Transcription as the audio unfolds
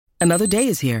Another day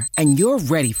is here, and you're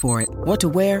ready for it. What to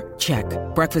wear? Check.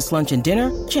 Breakfast, lunch, and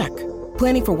dinner? Check.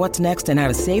 Planning for what's next and how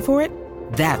to save for it?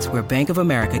 That's where Bank of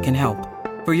America can help.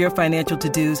 For your financial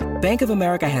to-dos, Bank of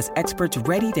America has experts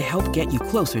ready to help get you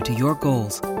closer to your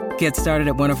goals. Get started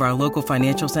at one of our local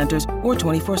financial centers or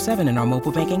 24/7 in our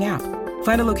mobile banking app.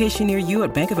 Find a location near you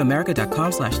at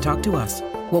bankofamerica.com/talktous.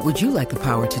 What would you like the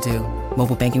power to do?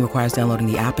 Mobile banking requires downloading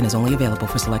the app and is only available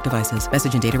for select devices.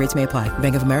 Message and data rates may apply.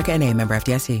 Bank of America N.A., member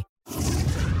FDIC.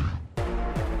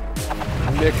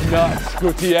 McNutt,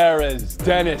 Gutierrez,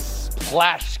 Dennis,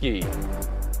 Plaschke.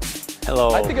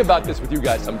 Hello. I think about this with you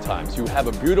guys sometimes. You have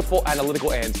a beautiful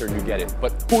analytical answer and you get it.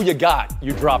 But who you got,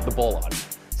 you drop the ball on.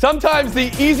 Sometimes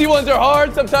the easy ones are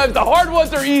hard, sometimes the hard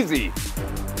ones are easy.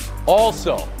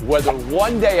 Also, whether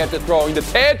one day after throwing the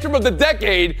tantrum of the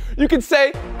decade, you can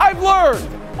say, I've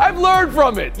learned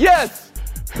from it, yes.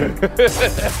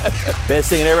 Best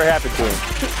thing that ever happened to him.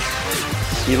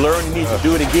 He learned he needs to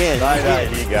do it again.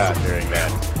 He got during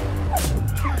that.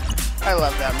 I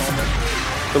love that moment.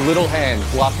 The little hand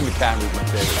blocking the camera is my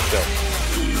favorite still.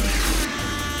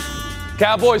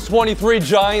 Cowboys 23,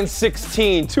 Giants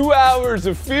 16. 2 hours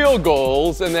of field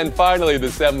goals, and then finally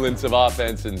the semblance of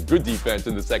offense and good defense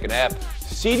in the second half.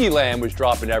 CeeDee Lamb was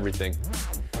dropping everything.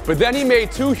 But then he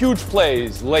made 2 huge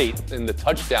plays late in the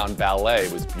touchdown ballet.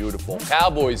 It was beautiful.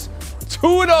 Cowboys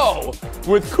 2-0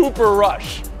 with Cooper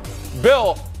Rush.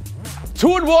 Bill,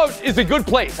 2-1 is a good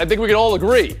place. I think we can all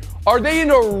agree. Are they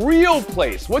in a real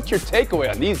place? What's your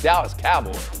takeaway on these Dallas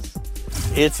Cowboys?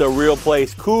 It's a real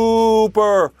place.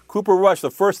 Cooper Rush,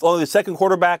 only the second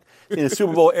quarterback in the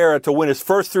Super Bowl era to win his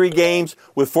first 3 games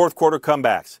with fourth quarter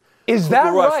comebacks. Is Cooper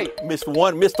that Rush right?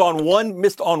 Missed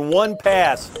on one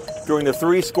pass during the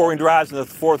 3 scoring drives in the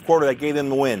fourth quarter that gave them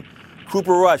the win.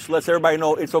 Cooper Rush lets everybody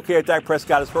know it's okay if Dak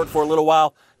Prescott is hurt for a little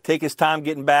while. Take his time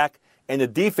getting back. And the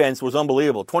defense was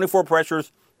unbelievable. 24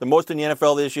 pressures, the most in the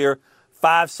NFL this year.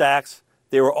 5 sacks.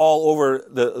 They were all over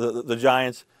the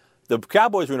Giants. The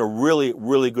Cowboys are in a really,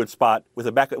 really good spot with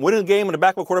a back. Winning a game with a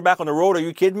backup quarterback on the road, are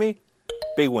you kidding me?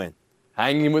 Big win.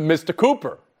 Hanging with Mr.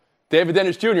 Cooper. David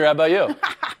Dennis Jr., how about you?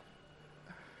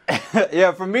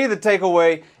 Yeah, for me, the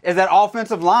takeaway is that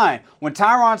offensive line. When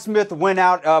Tyron Smith went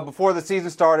out before the season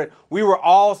started, we were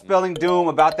all spelling doom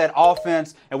about that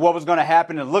offense and what was going to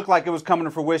happen. It looked like it was coming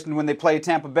to fruition when they played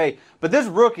Tampa Bay. But this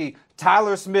rookie,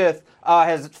 Tyler Smith,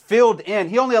 has filled in.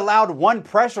 He only allowed 1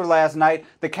 pressure last night.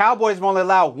 The Cowboys have only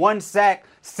allowed 1 sack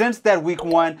since that week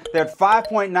 1. They're at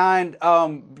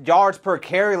 5.9 yards per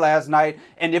carry last night.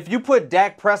 And if you put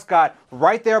Dak Prescott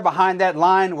right there behind that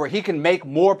line where he can make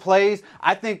more plays,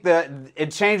 I think that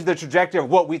it changed the trajectory of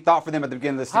what we thought for them at the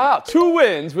beginning of the season. Wow, 2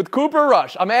 wins with Cooper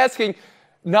Rush. I'm asking,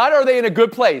 not are they in a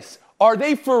good place, are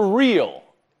they for real?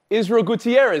 Israel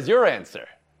Gutierrez, your answer.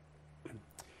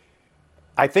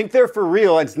 I think they're for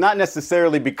real. It's not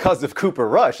necessarily because of Cooper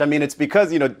Rush. I mean, it's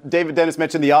because, David Dennis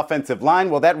mentioned the offensive line.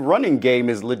 Well, that running game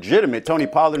is legitimate. Tony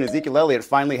Pollard and Ezekiel Elliott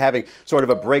finally having sort of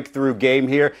a breakthrough game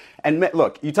here. And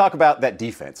look, you talk about that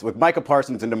defense with Micah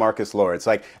Parsons and DeMarcus Lawrence.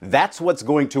 Like, that's what's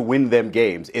going to win them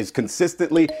games, is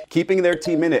consistently keeping their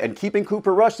team in it and keeping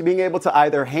Cooper Rush to being able to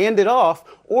either hand it off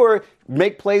or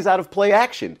make plays out of play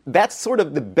action. That's sort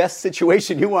of the best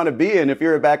situation you want to be in if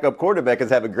you're a backup quarterback, is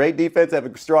have a great defense, have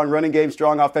a strong running game,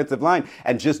 strong offensive line,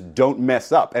 and just don't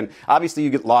mess up. And obviously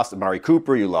you get lost Amari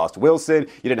Cooper, you lost Wilson,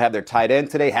 you didn't have their tight end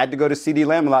today, had to go to CeeDee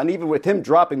Lamb a lot, and even with him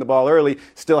dropping the ball early,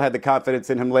 still had the confidence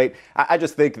in him late. I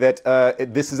just think that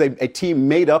this is a team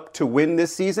made up to win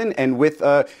this season, and with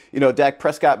Dak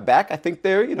Prescott back, I think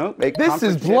they're This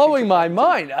is blowing my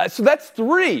mind. So that's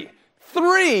three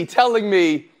telling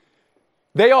me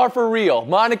they are for real.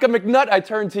 Monica McNutt, I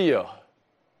turn to you.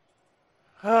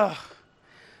 I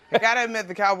gotta admit,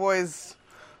 the Cowboys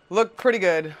look pretty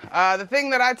good. The thing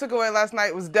that I took away last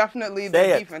night was definitely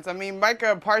the defense. I mean,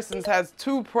 Micah Parsons has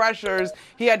 2 pressures.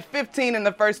 He had 15 in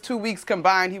the first 2 weeks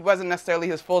combined. He wasn't necessarily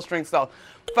his full strength self.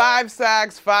 5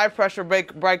 sacks, 5 pressure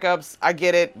breakups. I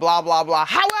get it, blah, blah, blah.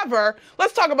 However,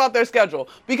 let's talk about their schedule,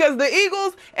 because the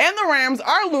Eagles and the Rams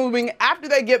are looming after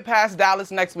they get past Dallas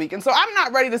next week. And so I'm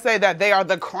not ready to say that they are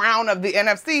the crown of the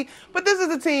NFC, but this is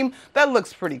a team that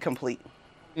looks pretty complete.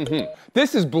 Mm-hmm.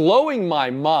 This is blowing my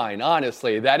mind,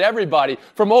 honestly, that everybody,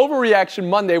 from Overreaction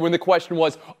Monday when the question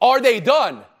was, are they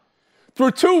done?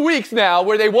 Through 2 weeks now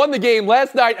where they won the game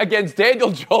last night against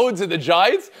Daniel Jones and the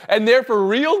Giants, and they're for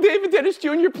real, David Dennis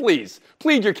Jr., please,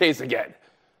 plead your case again.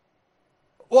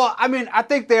 Well, I mean, I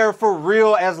think they're for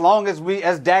real as long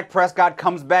as Dak Prescott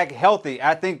comes back healthy.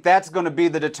 I think that's going to be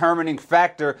the determining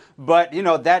factor. But,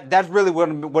 that's really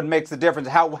what makes the difference,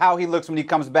 how he looks when he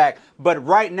comes back. But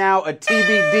right now, a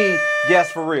TBD,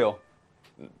 yes, for real.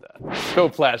 Bill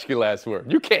Plaschke, last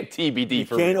word. You can't TBD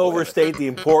for me. You can't overstate the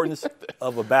importance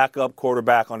of a backup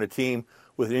quarterback on a team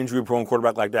with an injury-prone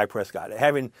quarterback like Dak Prescott.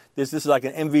 Having this is like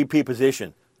an MVP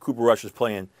position Cooper Rush is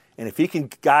playing. And if he can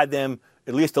guide them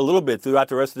at least a little bit throughout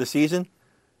the rest of the season,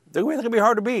 they're going to be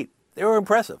hard to beat. They were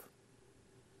impressive.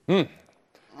 The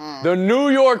New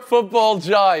York Football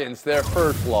Giants, their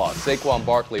first loss. Saquon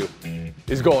Barkley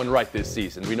is going right this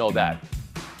season. We know that.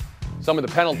 Some of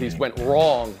the penalties went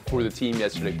wrong for the team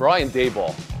yesterday. Brian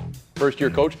Daboll,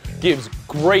 first-year coach, gives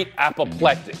great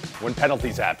apoplectic when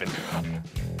penalties happen.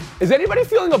 Is anybody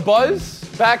feeling a buzz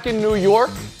back in New York?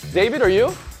 David, are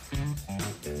you?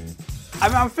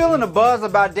 I'm feeling a buzz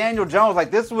about Daniel Jones.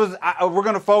 Like, this was, we're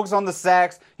going to focus on the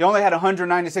sacks. He only had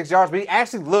 196 yards, but he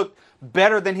actually looked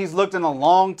better than he's looked in a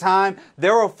long time.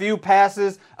 There were a few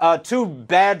passes, 2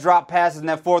 bad drop passes in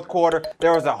that fourth quarter.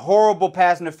 There was a horrible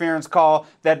pass interference call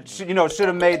that should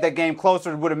have made that game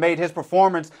closer, would have made his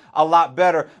performance a lot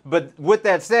better. But with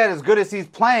that said, as good as he's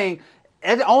playing,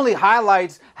 it only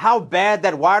highlights how bad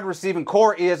that wide receiving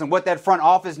core is and what that front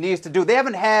office needs to do. They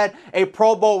haven't had a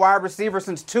Pro Bowl wide receiver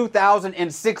since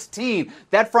 2016.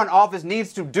 That front office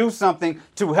needs to do something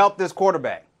to help this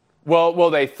quarterback. Well,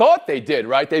 they thought they did,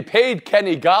 right? They paid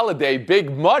Kenny Golladay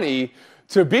big money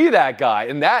to be that guy,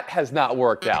 and that has not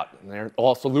worked out. And they're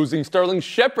also losing Sterling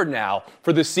Shepard now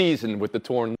for the season with the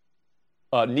torn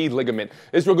knee ligament.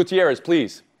 Israel Gutierrez,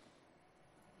 please.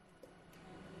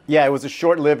 Yeah, it was a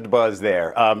short-lived buzz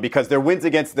there because their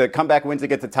comeback wins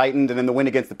against the Titans and then the win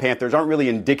against the Panthers aren't really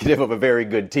indicative of a very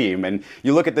good team. And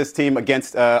you look at this team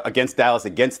against Dallas,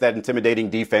 against that intimidating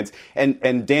defense,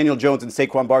 and Daniel Jones and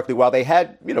Saquon Barkley, while they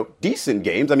had decent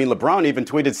games. I mean, LeBron even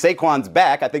tweeted Saquon's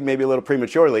back. I think maybe a little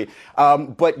prematurely,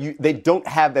 but they don't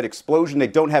have that explosion. They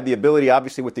don't have the ability,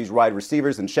 obviously, with these wide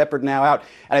receivers and Shepard now out.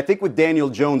 And I think with Daniel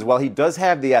Jones, while he does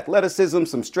have the athleticism,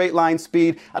 some straight line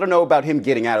speed, I don't know about him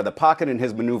getting out of the pocket and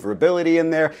his maneuverability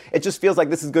in there. It just feels like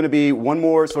this is going to be one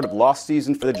more sort of lost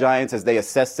season for the Giants as they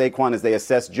assess Saquon, as they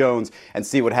assess Jones, and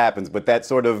see what happens. But that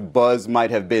sort of buzz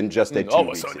might have been just a 2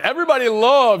 weeks. So everybody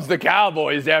loves the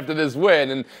Cowboys after this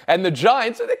win, and the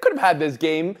Giants, they could have had this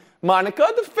game, Monica.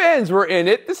 The fans were in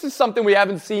it. This is something we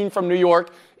haven't seen from New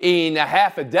York in a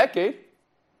half a decade.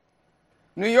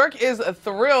 New York is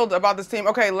thrilled about this team.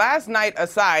 Okay, last night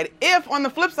aside, if on the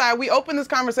flip side we open this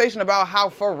conversation about how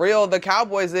for real the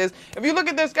Cowboys is, if you look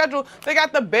at their schedule, they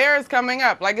got the Bears coming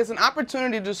up. Like, it's an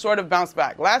opportunity to sort of bounce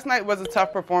back. Last night was a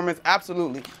tough performance,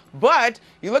 absolutely. But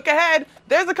you look ahead,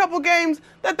 there's a couple games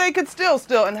that they could still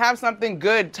and have something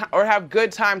good or have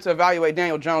good time to evaluate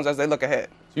Daniel Jones as they look ahead.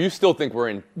 So you still think we're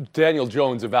in Daniel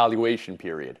Jones' evaluation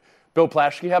period? Bill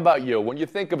Plaschke, how about you? When you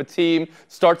think of a team,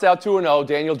 starts out 2-0,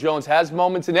 Daniel Jones has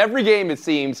moments in every game, it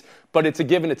seems, but it's a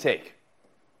give and a take.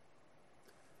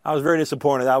 I was very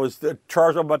disappointed. I was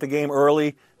charged up about the game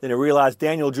early, then I realized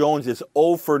Daniel Jones is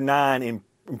 0 for 9 in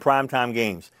primetime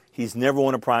games. He's never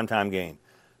won a primetime game.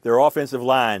 Their offensive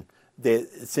line,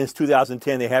 since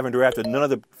 2010, they haven't drafted. None of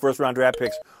the first-round draft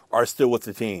picks are still with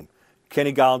the team.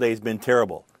 Kenny Golladay has been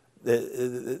terrible.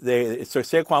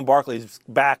 Saquon Barkley is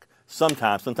back.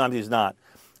 Sometimes he's not.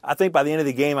 I think by the end of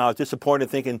the game, I was disappointed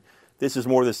thinking this is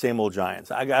more of the same old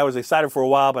Giants. I was excited for a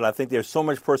while, but I think there's so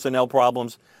much personnel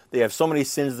problems. They have so many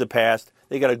sins of the past.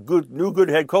 They got a new good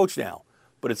head coach now,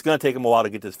 but it's going to take them a while to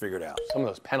get this figured out. Some of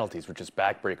those penalties were just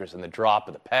backbreakers in the drop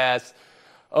of the pass.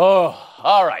 Oh,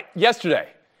 all right. Yesterday,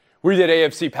 we did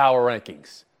AFC Power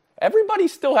Rankings. Everybody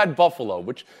still had Buffalo,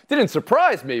 which didn't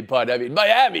surprise me, but, I mean,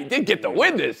 Miami did get the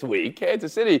win this week.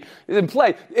 Kansas City is in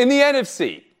play. In the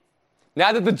NFC,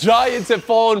 now that the Giants have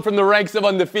fallen from the ranks of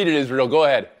undefeated, Israel, go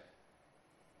ahead.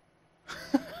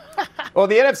 Well,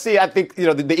 the NFC, I think,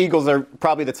 the Eagles are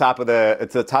probably the top of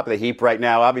the heap right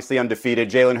now. Obviously undefeated.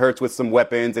 Jalen Hurts with some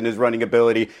weapons and his running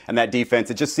ability and that defense.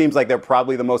 It just seems like they're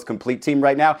probably the most complete team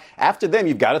right now. After them,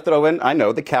 you've got to throw in, I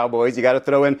know, the Cowboys. You got to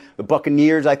throw in the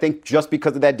Buccaneers, I think, just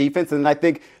because of that defense. And I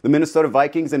think the Minnesota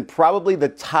Vikings and probably the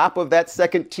top of that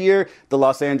second tier, the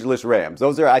Los Angeles Rams.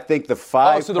 Those are, I think, the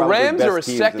 5. Oh, so the Rams are a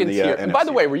second tier. NFC. And by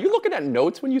the way, were you looking at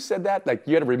notes when you said that? Like,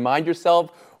 you had to remind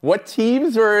yourself what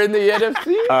teams are in the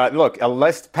NFC? Look,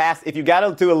 if you got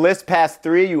to do a list past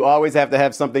 3, you always have to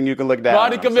have something you can look down.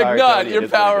 Monica McNutt, your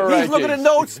power rankings. He's looking at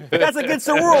notes. That's against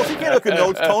the rules. You can't look at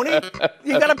notes, Tony.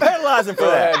 You got to penalize him for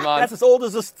that. Ahead, that's as old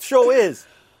as this show is.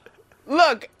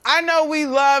 Look, I know we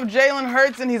love Jalen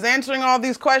Hurts and he's answering all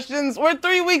these questions. We're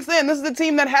 3 weeks in. This is a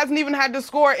team that hasn't even had to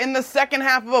score in the second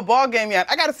half of a ball game yet.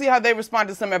 I got to see how they respond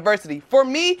to some adversity. For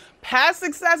me, past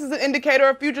success is an indicator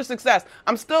of future success.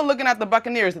 I'm still looking at the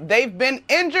Buccaneers. They've been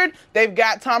injured. They've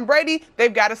got Tom Brady.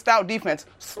 They've got a stout defense.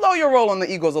 Slow your roll on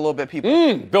the Eagles a little bit, people.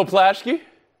 Bill Plaschke?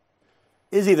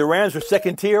 Izzy, the Rams are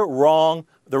second tier? Wrong.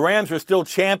 The Rams are still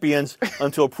champions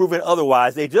until proven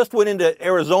otherwise. They just went into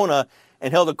Arizona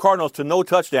and held the Cardinals to no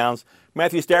touchdowns.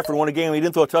 Matthew Stafford won a game. He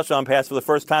didn't throw a touchdown pass for the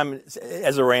first time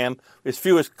as a Ram. His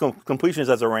fewest completions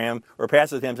as a Ram or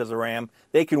pass attempts as a Ram.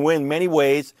 They can win many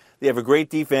ways. They have a great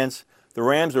defense. The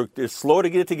Rams they're slow to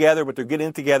get it together, but they're getting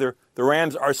it together. The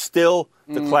Rams are still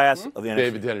the class of the NFC.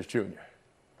 David Dennis Jr.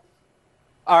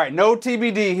 All right, no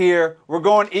TBD here. We're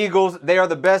going Eagles. They are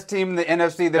the best team in the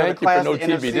NFC. They're Thank the class you of for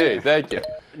the no TBD. NFC. Thank you.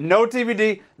 No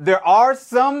TBD. There are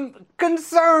some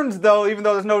concerns, though, even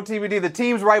though there's no TBD. The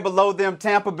teams right below them,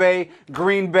 Tampa Bay,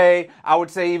 Green Bay, I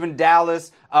would say even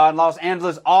Dallas and Los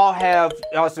Angeles, all have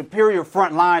superior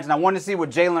front lines. And I want to see what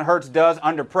Jalen Hurts does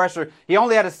under pressure. He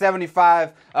only had a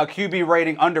 75 QB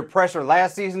rating under pressure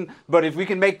last season. But if we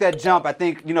can make that jump, I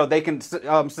think they can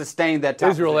sustain that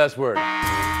top Israel, last word.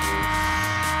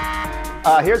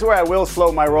 Here's where I will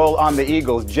slow my roll on the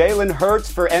Eagles. Jalen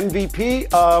Hurts for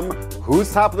MVP.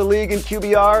 Who's top of the league in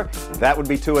QBR? That would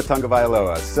be Tua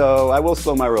Tagovailoa. So I will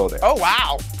slow my roll there. Oh,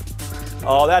 wow.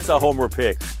 Oh, that's a homer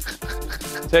pick.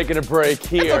 Taking a break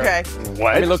here. Okay.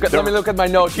 What? Let me look at my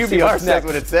notes. QBR says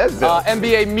what it says, Bill.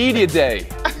 NBA Media Day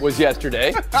was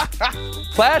yesterday.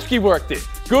 Plaschke worked it.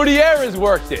 Gutierrez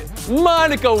worked it.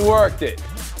 Monica worked it.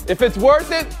 If it's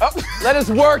worth it, let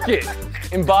us work it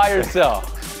and buy or sell.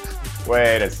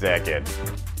 Wait a second.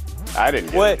 I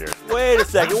didn't get it. Wait a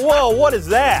second. Whoa, what is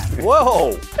that?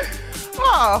 Whoa.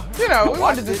 Oh, we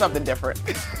wanted to do something different.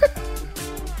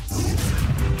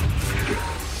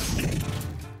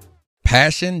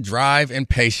 Passion, drive, and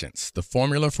patience. The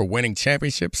formula for winning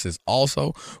championships is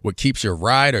also what keeps your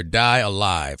ride or die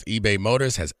alive. eBay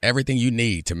Motors has everything you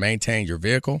need to maintain your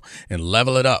vehicle and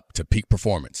level it up to peak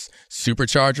performance.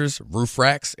 Superchargers, roof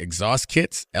racks, exhaust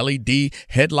kits, LED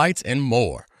headlights, and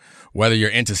more. Whether you're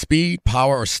into speed,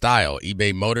 power, or style,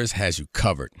 eBay Motors has you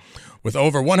covered. With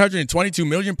over 122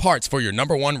 million parts for your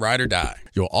number one ride or die,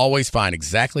 you'll always find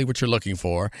exactly what you're looking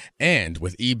for. And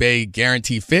with eBay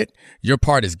Guarantee Fit, your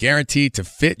part is guaranteed to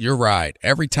fit your ride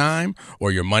every time or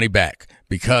your money back.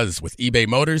 Because with eBay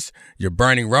Motors, you're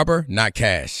burning rubber, not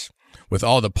cash. With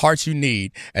all the parts you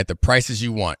need at the prices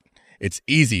you want, it's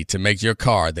easy to make your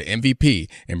car the MVP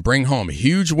and bring home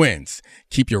huge wins.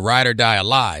 Keep your ride or die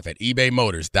alive at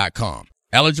ebaymotors.com.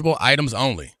 Eligible items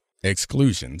only.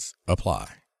 Exclusions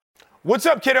apply. What's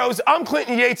up, kiddos? I'm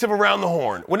Clinton Yates of Around the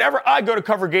Horn. Whenever I go to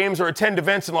cover games or attend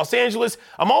events in Los Angeles,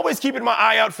 I'm always keeping my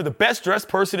eye out for the best dressed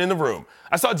person in the room.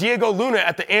 I saw Diego Luna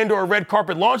at the Andor Red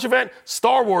Carpet launch event,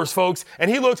 Star Wars, folks,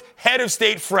 and he looked head of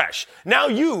state fresh. Now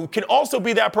you can also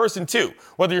be that person too,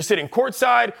 whether you're sitting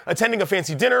courtside, attending a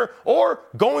fancy dinner, or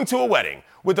going to a wedding.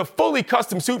 With a fully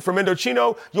custom suit from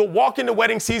Indochino, you'll walk into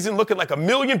wedding season looking like $1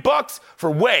 million for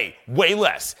way, way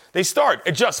less. They start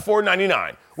at just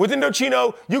 $4.99. With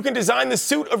Indochino, you can design the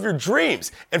suit of your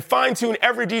dreams and fine-tune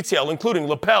every detail, including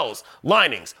lapels,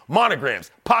 linings, monograms,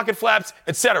 pocket flaps,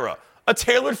 etc. A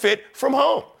tailored fit from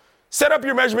home. Set up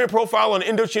your measurement profile on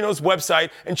Indochino's website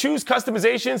and choose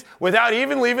customizations without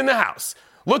even leaving the house.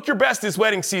 Look your best this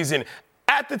wedding season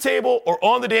at the table or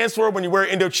on the dance floor when you wear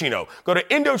Indochino. Go to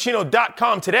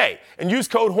Indochino.com today and use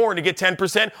code HORN to get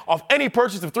 10% off any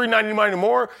purchase of $3.99 or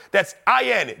more. That's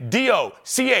INDOCHINO.com,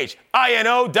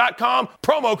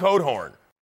 promo code HORN.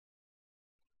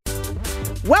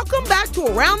 Welcome back to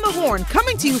Around the Horn,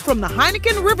 coming to you from the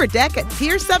Heineken River Deck at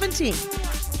Pier 17.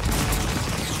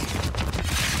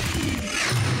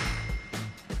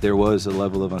 There was a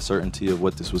level of uncertainty of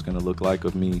what this was going to look like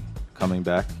of me coming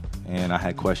back, and I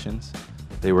had questions.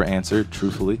 They were answered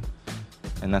truthfully,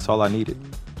 and that's all I needed.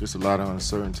 Just a lot of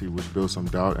uncertainty, which built some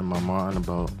doubt in my mind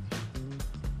about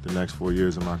the next 4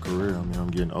 years of my career. I mean, I'm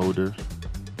getting older,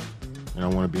 and I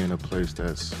want to be in a place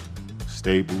that's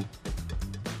stable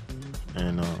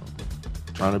and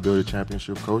trying to build a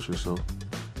championship culture. So,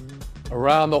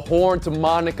 Around the Horn to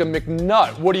Monica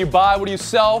McNutt. What do you buy? What do you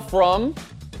sell from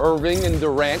Irving and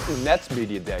Durant in Nets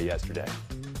Media Day yesterday?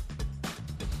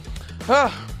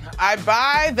 I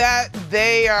buy that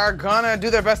they are going to do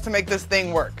their best to make this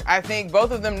thing work. I think both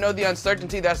of them know the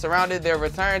uncertainty that surrounded their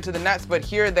return to the Nets, but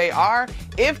here they are.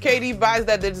 If KD buys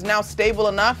that it's now stable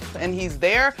enough and he's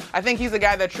there, I think he's a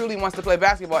guy that truly wants to play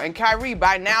basketball. And Kyrie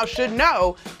by now should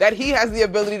know that he has the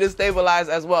ability to stabilize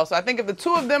as well. So I think if the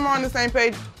two of them are on the same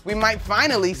page, we might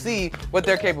finally see what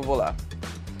they're capable of.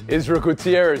 Israel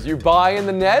Gutierrez, you buy in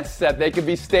the Nets, that they can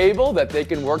be stable, that they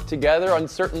can work together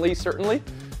uncertainly, certainly?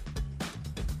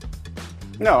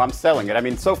 No, I'm selling it. I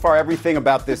mean, so far everything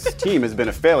about this team has been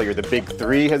a failure. The big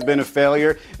three has been a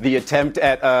failure. The attempt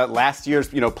at last year's,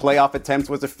 playoff attempts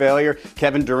was a failure.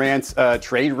 Kevin Durant's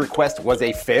trade request was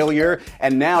a failure.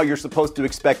 And now you're supposed to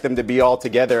expect them to be all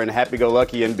together and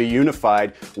happy-go-lucky and be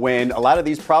unified when a lot of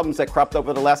these problems that cropped up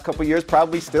over the last couple of years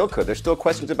probably still could. There's still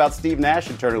questions about Steve Nash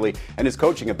internally and his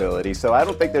coaching ability. So I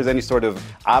don't think there's any sort of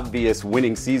obvious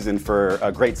winning season for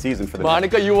a great season for the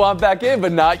Monica, you want back in,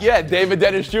 but not yet. David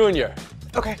Dennis Jr.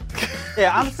 Okay.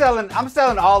 Yeah, I'm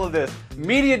selling all of this.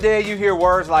 Media day, you hear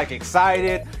words like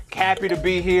excited, happy to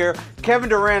be here. Kevin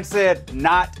Durant said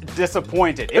not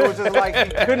disappointed. It was just like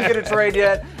he couldn't get a trade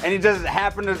yet, and he just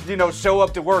happened to, show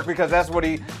up to work because that's what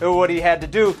he had to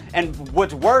do. And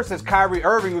what's worse is Kyrie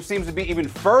Irving, who seems to be even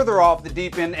further off the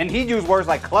deep end, and he used words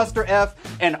like cluster F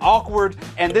and awkward,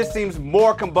 and this seems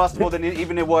more combustible than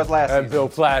even it was last season. And Bill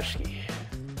Plaschke.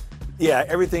 Yeah,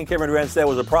 everything Kevin Durant said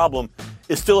was a problem.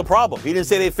 It's still a problem. He didn't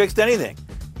say they fixed anything.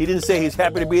 He didn't say he's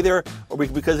happy to be there or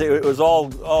because it was all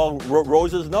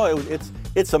roses. No,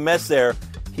 it's a mess there.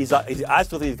 I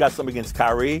still think he's got something against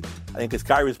Kyrie. I think because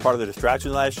Kyrie was part of the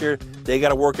distraction last year. They got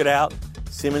to work it out.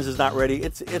 Simmons is not ready.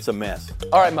 It's a mess.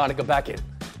 All right, Monica, back in.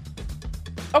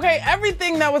 Okay,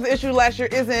 everything that was the issue last year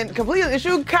isn't completely the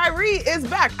issue. Kyrie is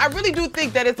back. I really do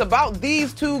think that it's about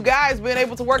these two guys being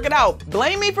able to work it out.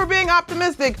 Blame me for being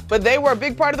optimistic, but they were a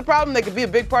big part of the problem. They could be a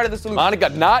big part of the solution. Monica,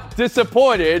 not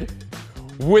disappointed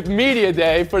with Media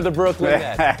Day for the Brooklyn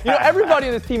Nets. Everybody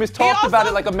in this team has talked about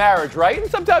it like a marriage, right?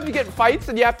 And sometimes you get in fights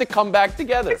and you have to come back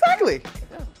together. Exactly.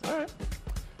 Yeah, all right.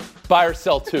 Buy or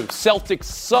sell two. Celtics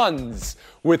Suns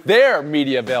with their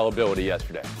media availability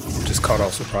yesterday. Just caught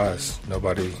off surprise.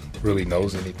 Nobody really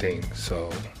knows anything,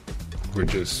 so we're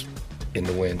just in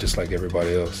the wind just like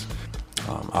everybody else.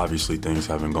 Obviously things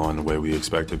haven't gone the way we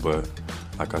expected, but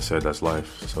like I said, that's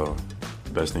life. So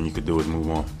the best thing you could do is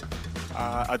move on.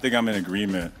 I think I'm in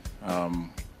agreement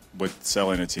with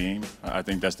selling a team. I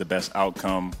think that's the best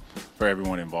outcome for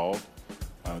everyone involved.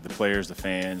 The players, the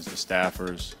fans, the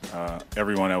staffers,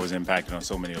 everyone that was impacted on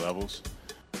so many levels.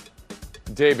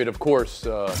 David, of course,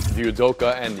 the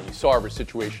Udoka and the Sarver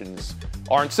situations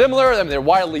aren't similar. I mean, they're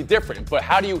wildly different. But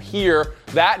how do you hear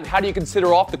that, and how do you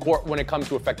consider off the court when it comes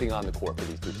to affecting on the court for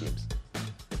these two teams?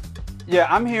 Yeah,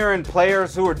 I'm hearing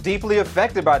players who are deeply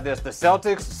affected by this. The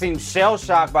Celtics seem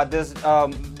shell-shocked by this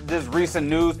recent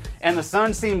news, and the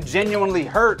Suns seem genuinely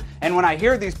hurt. And when I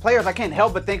hear these players, I can't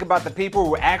help but think about the people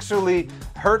who are actually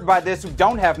hurt by this, who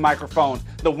don't have microphones.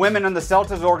 The women in the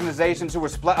Celtics organizations who were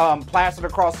plastered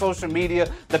across social media,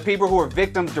 the people who are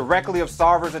victims directly of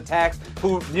Sarver's attacks,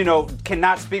 who,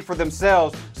 cannot speak for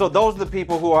themselves. So those are the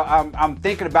people who I'm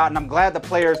thinking about, and I'm glad the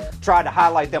players tried to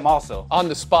highlight them also. On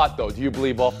the spot, though, do you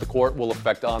believe off the court will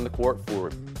affect on the court for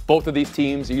both of these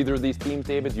teams, either of these teams,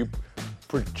 David? Do you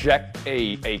project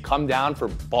a come down for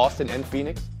Boston and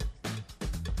Phoenix?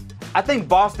 I think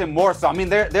Boston more so. I mean,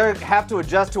 they have to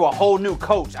adjust to a whole new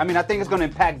coach. I mean, I think it's going to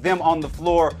impact them on the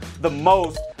floor the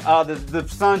most. The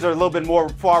Suns are a little bit more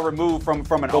far removed from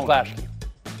an owner. Plaschke.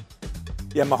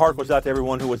 Yeah, my heart goes out to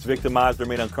everyone who was victimized or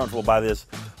made uncomfortable by this.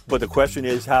 But the question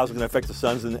is, how is it going to affect the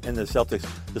Suns and the Celtics?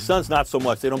 The Suns, not so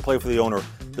much. They don't play for the owner.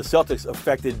 The Celtics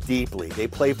affected deeply. They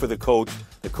play for the coach.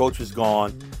 The coach is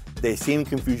gone. They seem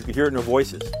confused. You can hear it in their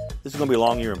voices. This is going to be a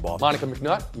long year in Boston. Monica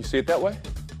McNutt, you see it that way?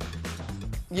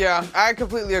 Yeah, I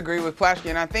completely agree with Plaschke,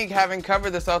 and I think having covered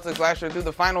the Celtics last year through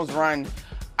the finals run,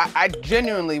 I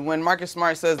genuinely, when Marcus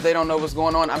Smart says they don't know what's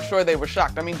going on, I'm sure they were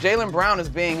shocked. I mean, Jaylen Brown is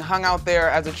being hung out there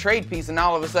as a trade piece, and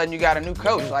now all of a sudden you got a new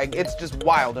coach. Like, it's just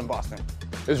wild in Boston.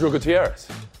 Israel Gutierrez.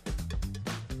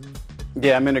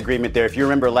 Yeah, I'm in agreement there. If you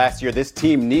remember last year, this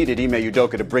team needed Ime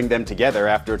Udoka to bring them together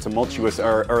after a tumultuous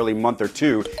early month or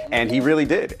two, and he really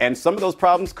did. And some of those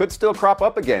problems could still crop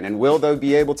up again, and will they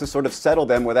be able to sort of settle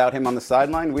them without him on the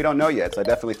sideline? We don't know yet, so I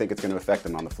definitely think it's going to affect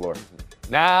him on the floor.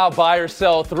 Now, buy or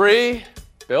sell three.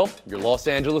 Bill, your Los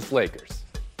Angeles Lakers.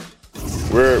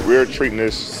 We're treating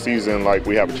this season like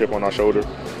we have a chip on our shoulder.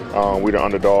 We're the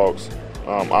underdogs.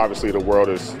 Obviously, the world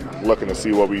is looking to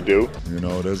see what we do.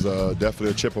 There's definitely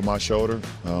a chip on my shoulder,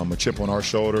 a chip on our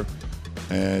shoulder,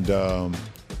 and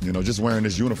just wearing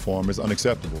this uniform is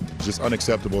unacceptable. It's just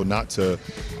unacceptable not to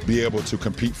be able to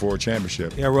compete for a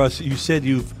championship. Yeah, Russ, you said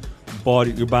you're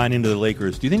buying into the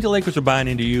Lakers. Do you think the Lakers are buying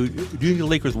into you? Do you think the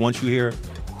Lakers want you here?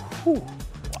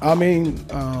 I mean,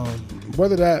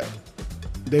 whether that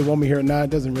they want me here or not, it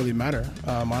doesn't really matter.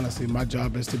 Honestly, my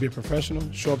job is to be a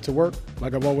professional, show up to work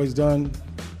like I've always done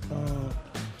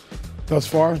thus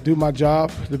far, do my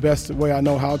job the best way I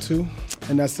know how to,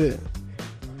 and that's it.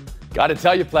 Got to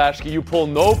tell you, Plaschke, you pull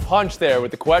no punch there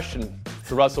with the question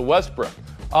to Russell Westbrook.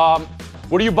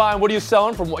 What are you buying? What are you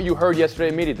selling from what you heard yesterday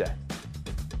at Media Day?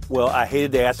 Well, I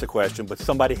hated to ask the question, but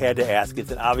somebody had to ask.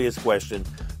 It's an obvious question.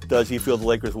 Does he feel the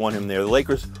Lakers want him there? The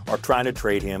Lakers are trying to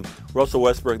trade him. Russell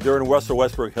Westbrook, they're in Russell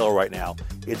Westbrook hell right now.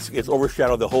 It's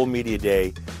overshadowed the whole Media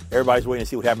Day. Everybody's waiting to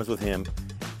see what happens with him.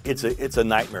 It's a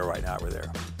nightmare right now over there.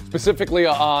 Specifically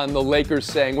on the Lakers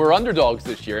saying we're underdogs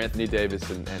this year, Anthony Davis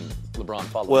and LeBron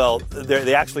follow. Well,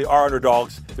 they actually are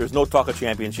underdogs. There's no talk of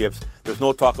championships. There's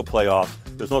no talk of playoffs.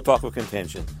 There's no talk of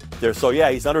contention. So,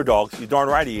 yeah, he's underdogs. He's darn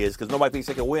right he is, because nobody thinks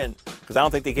they can win, because I don't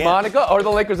think they can. Monica, are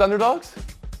the Lakers underdogs?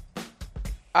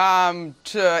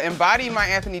 To embody my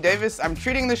Anthony Davis, I'm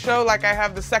treating the show like I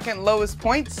have the second lowest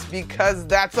points because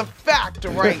that's a fact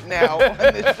right now on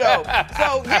this show.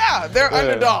 So, yeah, they're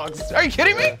underdogs. Are you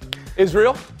kidding me?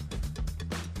 Israel?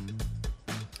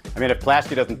 I mean, if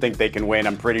Plaschke doesn't think they can win,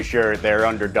 I'm pretty sure they're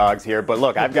underdogs here. But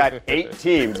look, I've got 8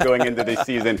 teams going into this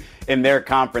season in their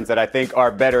conference that I think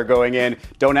are better going in.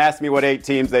 Don't ask me what 8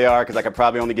 teams they are, because I could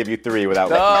probably only give you 3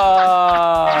 without. All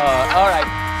right.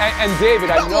 And David,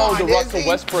 I know the Russell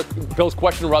Westbrook, Bill's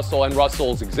question Russell and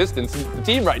Russell's existence, the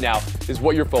team right now is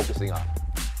what you're focusing on.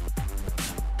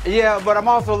 Yeah, but I'm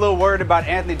also a little worried about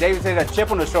Anthony Davis having that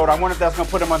chip on his shoulder. I wonder if that's going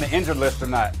to put him on the injured list or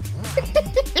not.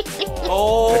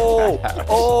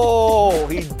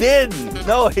 He didn't.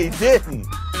 No, he didn't.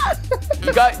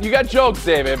 You got jokes,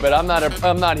 David, but I'm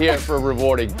not here for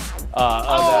rewarding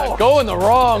on that. Going the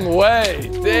wrong way.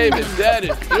 David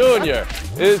Dennis Jr.,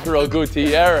 Israel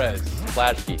Gutierrez,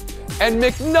 Plaschke, and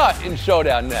McNutt in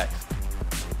Showdown next.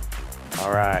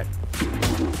 All right.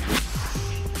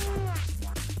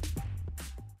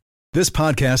 This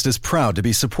podcast is proud to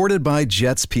be supported by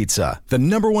Jets Pizza, the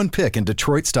 #1 pick in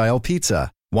Detroit-style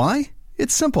pizza. Why?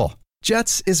 It's simple.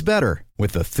 Jets is better.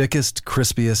 With the thickest,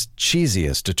 crispiest,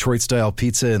 cheesiest Detroit-style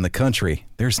pizza in the country,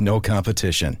 there's no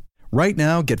competition. Right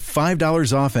now, get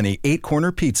 $5 off any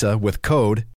 8-corner pizza with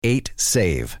code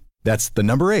 8SAVE. That's the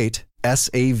number 8,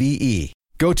 S-A-V-E.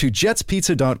 Go to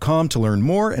jetspizza.com to learn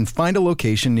more and find a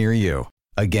location near you.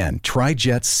 Again, try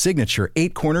Jet's signature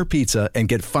 8-corner pizza and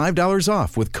get $5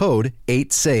 off with code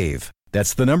 8SAVE.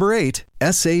 That's the number 8,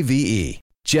 S-A-V-E.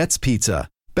 Jet's Pizza.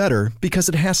 Better because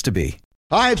it has to be.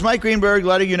 Hi, it's Mike Greenberg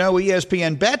letting you know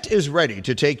ESPN Bet is ready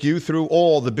to take you through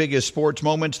all the biggest sports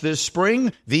moments this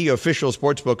spring. The official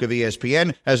sportsbook of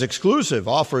ESPN has exclusive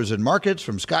offers and markets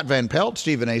from Scott Van Pelt,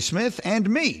 Stephen A. Smith, and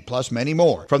me, plus many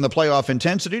more. From the playoff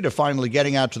intensity to finally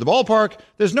getting out to the ballpark,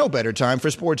 there's no better time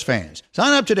for sports fans.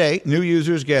 Sign up today. New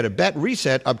users get a bet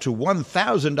reset up to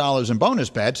 $1,000 in bonus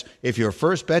bets if your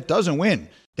first bet doesn't win.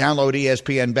 Download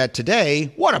ESPN Bet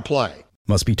today. What a play.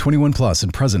 Must be 21 plus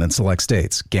and present in select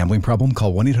states. Gambling problem?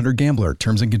 Call 1-800-GAMBLER.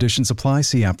 Terms and conditions apply.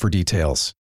 See app for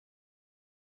details.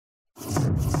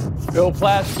 Bill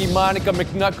Plaschke, Monica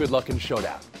McNutt, good luck in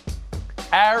Showdown.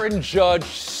 Aaron Judge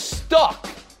stuck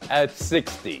at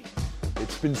 60.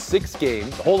 It's been 6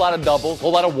 games, a whole lot of doubles, a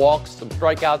whole lot of walks, some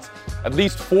strikeouts, at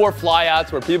least 4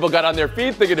 flyouts where people got on their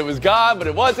feet thinking it was gone, but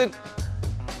it wasn't.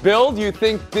 Bill, do you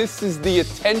think this is the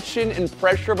attention and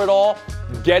pressure of it all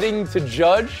getting to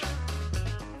Judge?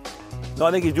 No,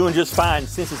 I think he's doing just fine.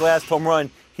 Since his last home run,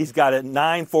 he's got a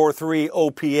 9.43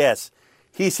 OPS.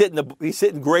 He's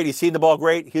hitting great. He's seeing the ball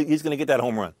great. He's going to get that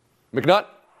home run. McNutt?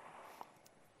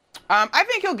 I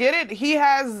think he'll get it. He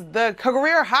has the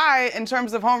career high in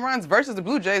terms of home runs versus the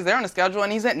Blue Jays. They're on the schedule,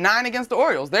 and he's at 9 against the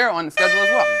Orioles. They're on the schedule as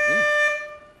well.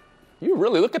 You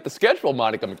really look at the schedule,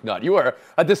 Monica McNutt. You are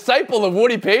a disciple of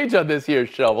Woody Page on this here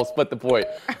show. We'll split the point.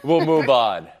 We'll move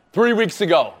on. 3 weeks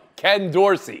ago, Ken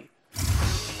Dorsey.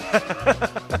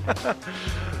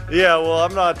 Yeah, well,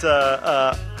 I'm not.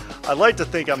 I'd like to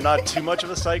think I'm not too much of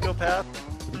a psychopath.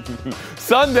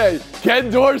 Sunday, Ken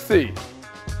Dorsey.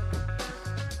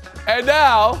 And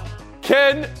now,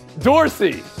 Ken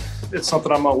Dorsey. It's something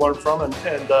I'm going to learn from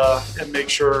and make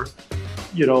sure,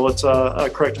 it's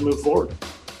correct to move forward.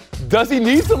 Does he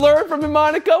need to learn from him,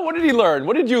 Monica? What did he learn?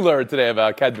 What did you learn today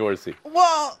about Ken Dorsey?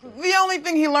 Well, the only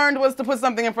thing he learned was to put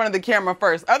something in front of the camera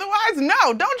first. Otherwise,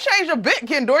 no, don't change a bit,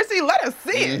 Ken Dorsey. Let us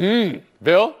see it.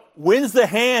 Bill? When's the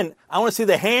hand? I want to see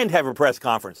the hand have a press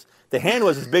conference. The hand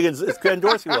was as big as Ken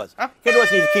Dorsey was. Ken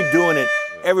Dorsey needs to keep doing it.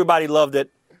 Everybody loved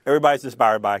it. Everybody's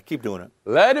inspired by it. Keep doing it.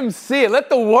 Let him see it. Let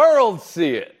the world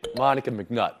see it. Monica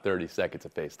McNutt, 30 seconds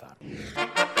of FaceTime.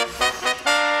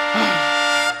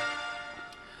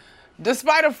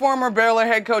 Despite a former Baylor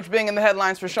head coach being in the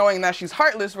headlines for showing that she's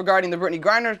heartless regarding the Brittany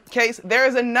Griner case, there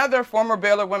is another former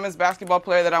Baylor women's basketball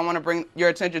player that I want to bring your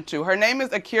attention to. Her name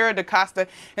is Akira DaCosta,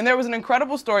 and there was an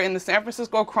incredible story in the San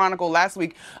Francisco Chronicle last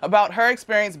week about her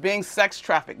experience being sex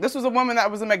trafficked. This was a woman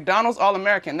that was a McDonald's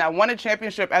All-American that won a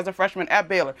championship as a freshman at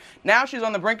Baylor. Now she's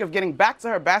on the brink of getting back to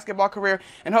her basketball career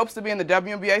and hopes to be in the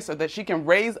WNBA so that she can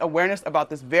raise awareness about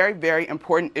this very, very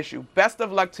important issue. Best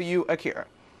of luck to you, Akira.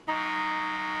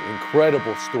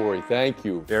 Incredible story. Thank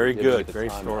you. Very good.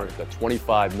 Great story. Got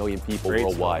 25 million people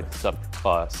worldwide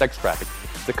sex trafficked.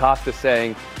 DaCosta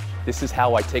saying, "This is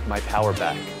how I take my power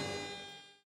back."